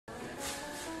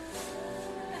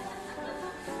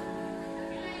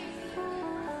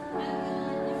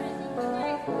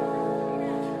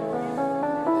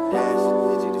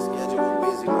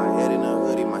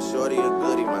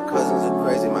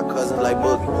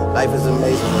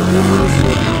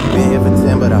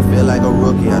like a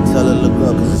rookie. I tell her look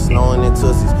up cause it's snowing in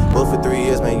Tussies. Booked for 3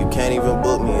 years, man, you can't even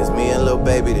book me. It's me and Lil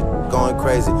Baby that going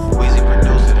crazy. Weezy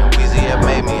produced it and Weezy had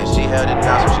made me, and she held it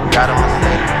down so she got a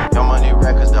Mercedes. Your money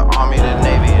records, the Army, the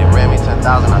Navy. It ran me 10,000,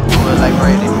 I threw it like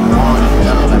Brady. On the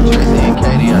yellow like Tracy and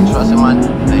Katie. I trusted my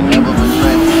they never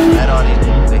betrayed me. Met all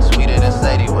these they sweeter than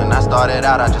Sadie. When I started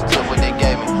out, I just took what they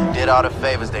gave me. Did all the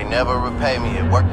favors, they never repay me. It worked.